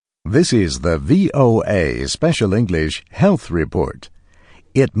This is the VOA Special English Health Report.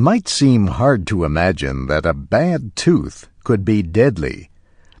 It might seem hard to imagine that a bad tooth could be deadly,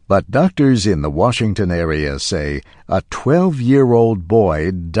 but doctors in the Washington area say a 12-year-old boy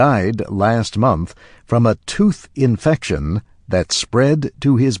died last month from a tooth infection that spread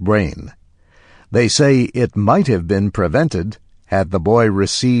to his brain. They say it might have been prevented had the boy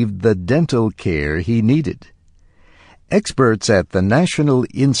received the dental care he needed. Experts at the National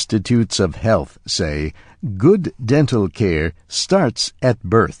Institutes of Health say good dental care starts at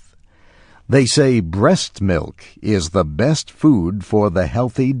birth. They say breast milk is the best food for the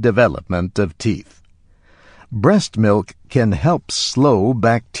healthy development of teeth. Breast milk can help slow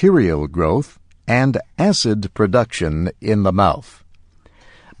bacterial growth and acid production in the mouth.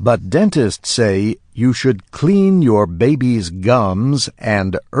 But dentists say you should clean your baby's gums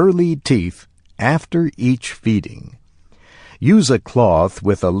and early teeth after each feeding. Use a cloth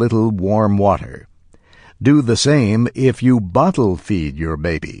with a little warm water. Do the same if you bottle feed your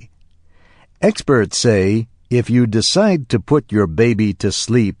baby. Experts say if you decide to put your baby to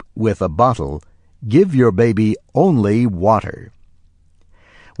sleep with a bottle, give your baby only water.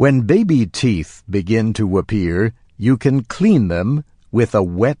 When baby teeth begin to appear, you can clean them with a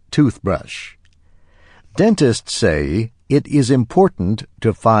wet toothbrush. Dentists say it is important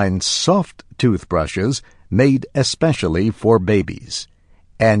to find soft toothbrushes made especially for babies,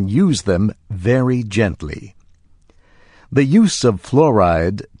 and use them very gently. The use of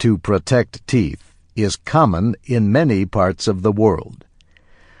fluoride to protect teeth is common in many parts of the world.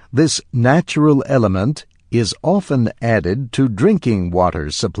 This natural element is often added to drinking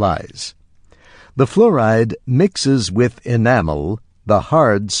water supplies. The fluoride mixes with enamel, the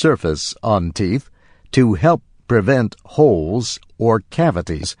hard surface on teeth, to help prevent holes or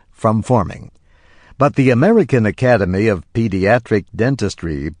cavities from forming. But the American Academy of Pediatric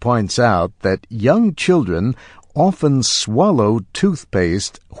Dentistry points out that young children often swallow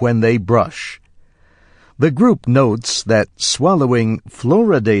toothpaste when they brush. The group notes that swallowing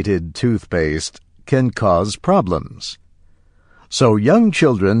fluoridated toothpaste can cause problems. So young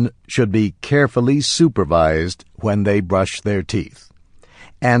children should be carefully supervised when they brush their teeth.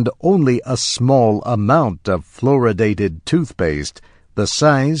 And only a small amount of fluoridated toothpaste the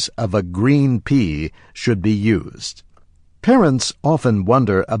size of a green pea should be used. Parents often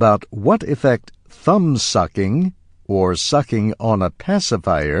wonder about what effect thumb sucking or sucking on a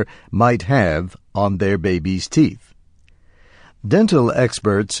pacifier might have on their baby's teeth. Dental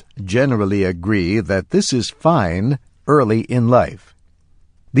experts generally agree that this is fine early in life.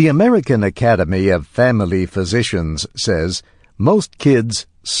 The American Academy of Family Physicians says most kids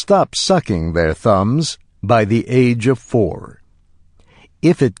stop sucking their thumbs by the age of 4.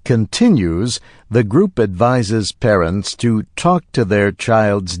 If it continues, the group advises parents to talk to their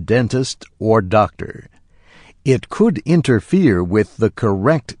child's dentist or doctor. It could interfere with the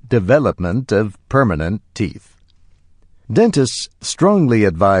correct development of permanent teeth. Dentists strongly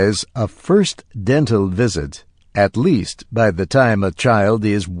advise a first dental visit, at least by the time a child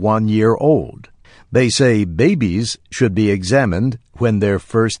is 1 year old. They say babies should be examined when their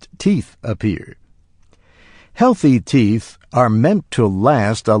first teeth appear. Healthy teeth are meant to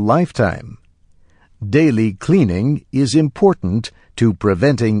last a lifetime. Daily cleaning is important to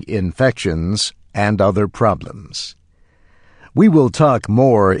preventing infections and other problems. We will talk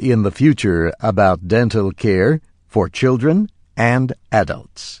more in the future about dental care for children and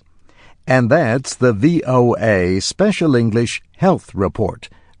adults. And that's the VOA Special English Health Report,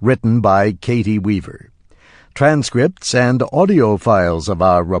 written by Katie Weaver. Transcripts and audio files of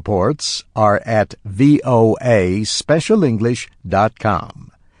our reports are at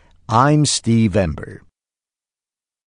voaspecialenglish.com. I'm Steve Ember.